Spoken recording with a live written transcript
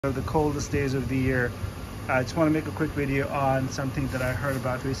Of the coldest days of the year. I just want to make a quick video on something that I heard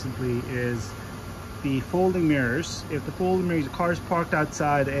about recently is the folding mirrors. If the folding mirrors, the car is parked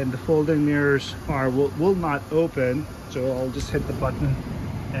outside and the folding mirrors will not open, so I'll just hit the button,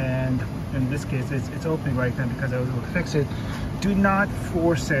 and in this case it's opening right now because I was able to fix it. Do not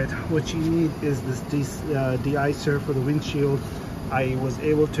force it. What you need is this De-Icer for the windshield. I was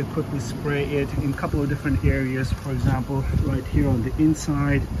able to quickly spray it in a couple of different areas. For example, right here on the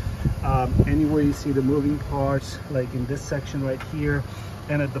inside, anywhere you see the moving parts, like in this section right here,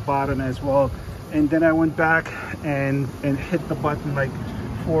 and at the bottom as well. And then I went back and hit the button like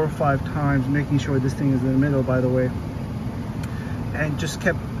 4 or 5 times, making sure this thing is in the middle, by the way, and just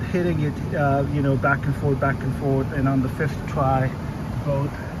kept hitting it, you know, back and forth, and on the 5th try,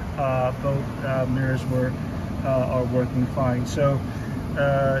 both mirrors are working fine. So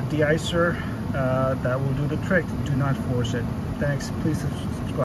De-Icer, that will do the trick. Do not force it. Thanks. Please